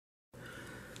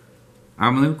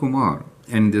I'm Anil Kumar,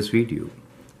 and in this video,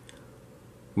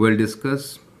 we'll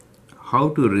discuss how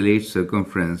to relate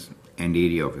circumference and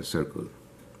area of a circle.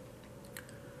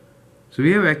 So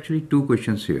we have actually two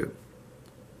questions here.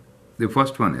 The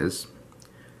first one is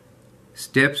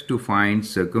steps to find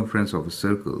circumference of a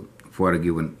circle for a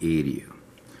given area.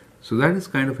 So that is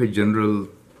kind of a general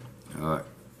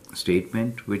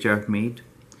statement which I've made.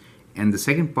 And the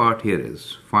second part here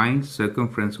is find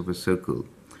circumference of a circle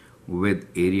with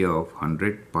area of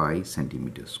 100 pi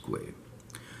centimeters square.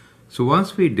 So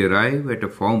once we derive at a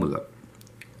formula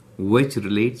which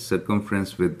relates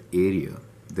circumference with area,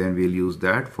 then we'll use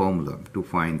that formula to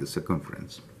find the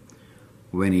circumference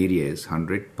when area is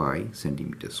 100 pi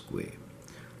centimeters square.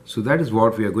 So that is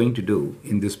what we are going to do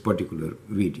in this particular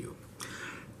video.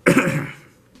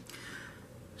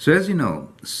 So as you know,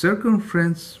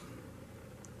 circumference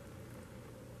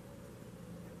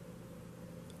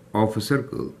of a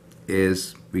circle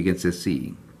is, we can say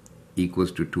C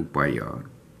equals to 2 pi r,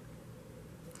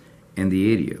 and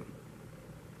the area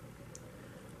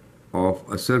of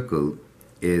a circle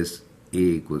is A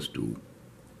equals to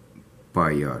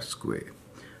pi r square.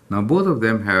 Now both of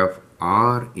them have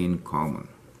r in common.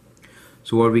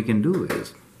 So what we can do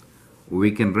is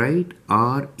we can write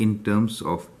r in terms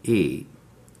of A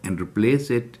and replace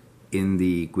it in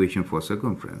the equation for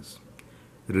circumference,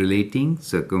 relating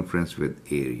circumference with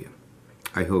area.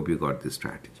 I hope you got this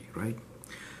strategy, right?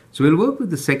 So we'll work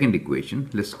with the second equation.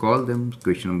 Let's call them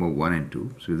equation number 1 and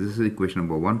 2. So this is equation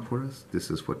number 1 for us.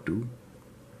 This is for 2.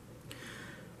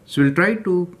 So we'll try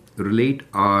to relate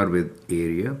r with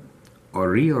area or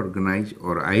reorganize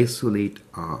or isolate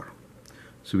r.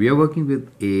 So we are working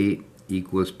with A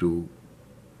equals to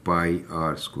pi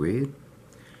r square.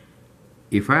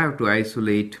 If I have to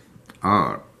isolate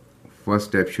r, first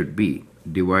step should be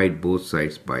divide both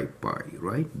sides by pi,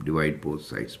 right? Divide both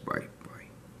sides by pi.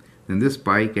 Then this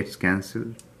pi gets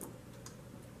cancelled,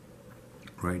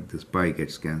 right? This pi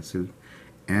gets cancelled,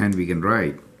 and we can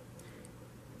write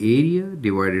area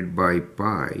divided by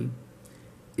pi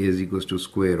is equals to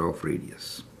square of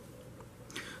radius.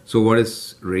 So what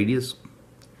is radius?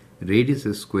 Radius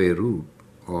is square root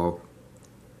of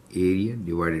area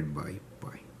divided by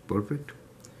pi. Perfect.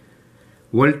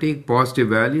 We'll take positive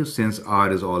values since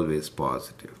r is always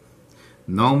positive.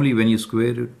 Normally when you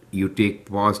square it, you take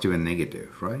positive and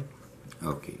negative, right?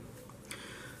 Okay.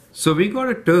 So we got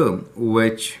a term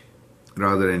which,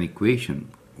 rather an equation,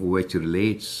 which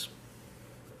relates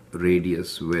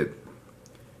radius with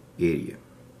area.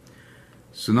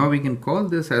 So now we can call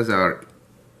this as our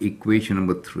equation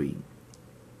number 3.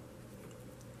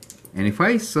 And if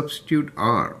I substitute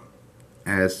r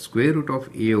as square root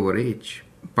of a over h,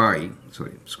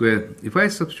 if I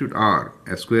substitute r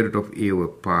as square root of a over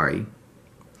pi,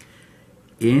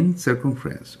 in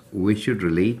circumference, we should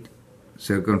relate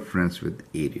circumference with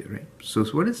area, right? So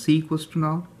what is C equals to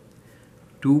now?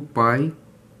 2 pi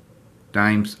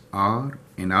times r,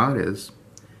 and r is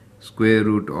square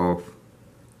root of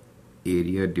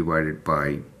area divided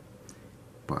by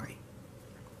pi.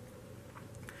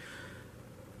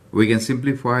 We can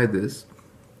simplify this.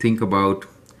 Think about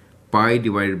pi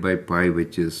divided by pi,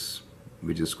 which is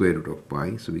square root of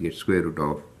pi. So we get square root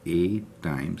of a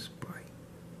times pi.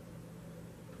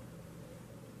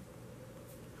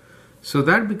 So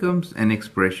that becomes an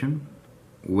expression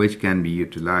which can be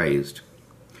utilized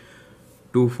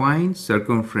to find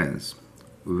circumference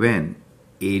when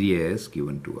area is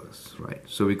given to us, right?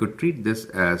 So we could treat this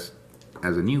as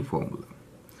a new formula.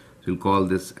 So we'll call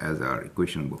this as our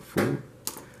equation number 4.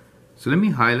 So let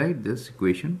me highlight this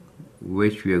equation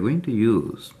which we are going to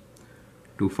use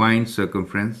to find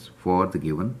circumference for the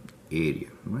given area,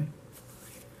 right?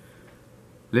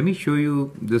 Let me show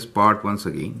you this part once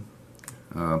again.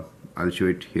 I'll show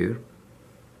it here.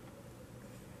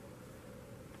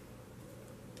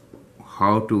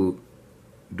 How to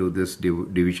do this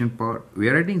division part. We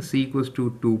are writing C equals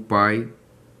to 2 pi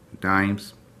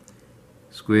times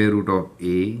square root of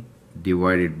a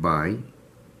divided by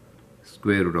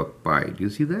square root of pi. Do you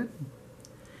see that?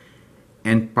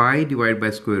 And pi divided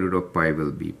by square root of pi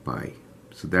will be pi.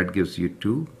 So that gives you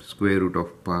 2 square root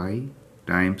of pi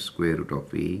times square root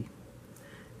of a,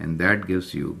 and that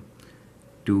gives you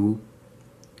 2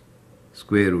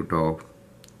 square root of,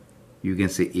 you can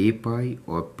say a pi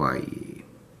or pi a.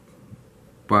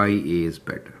 Pi a is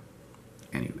better.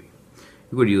 Anyway,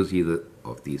 you could use either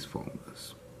of these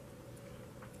formulas.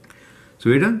 So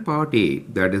we've done part A,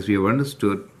 that is, we have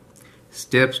understood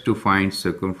steps to find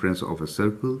circumference of a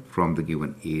circle from the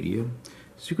given area.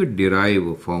 So you could derive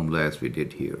a formula as we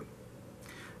did here.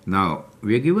 Now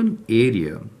we are given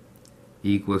area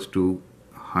equals to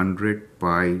 100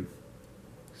 pi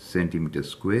centimeter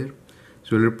square.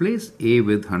 So we'll replace A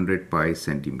with 100 pi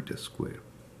centimeter square.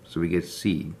 So we get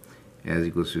C as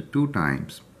equals to 2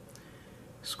 times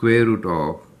square root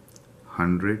of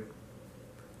 100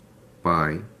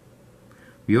 pi.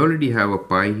 We already have a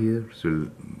pi here, so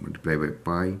we'll multiply by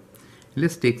pi.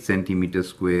 Let's take centimeter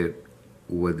square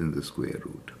within the square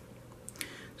root.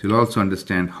 So you'll also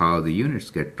understand how the units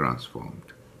get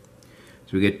transformed.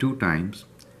 So we get 2 times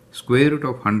square root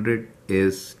of 100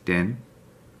 is 10,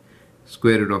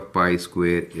 square root of pi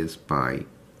square is pi,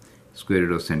 square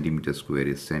root of centimeter square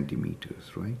is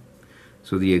centimeters, right?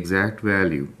 So the exact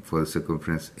value for the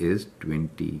circumference is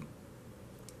 20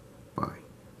 pi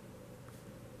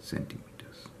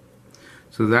centimeters.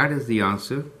 So that is the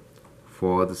answer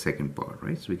for the second part,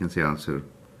 right? So we can say answer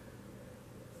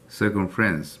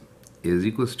circumference is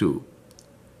equals to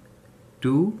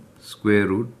 2 square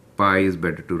root, pi is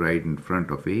better to write in front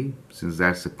of A since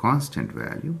that's a constant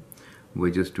value,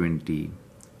 which is 20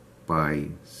 pi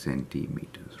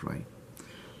centimeters, right?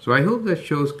 So I hope that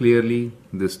shows clearly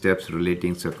the steps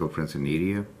relating circumference and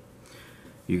area.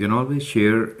 You can always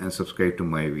share and subscribe to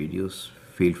my videos.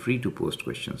 Feel free to post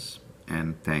questions,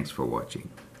 and thanks for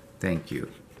watching. Thank you.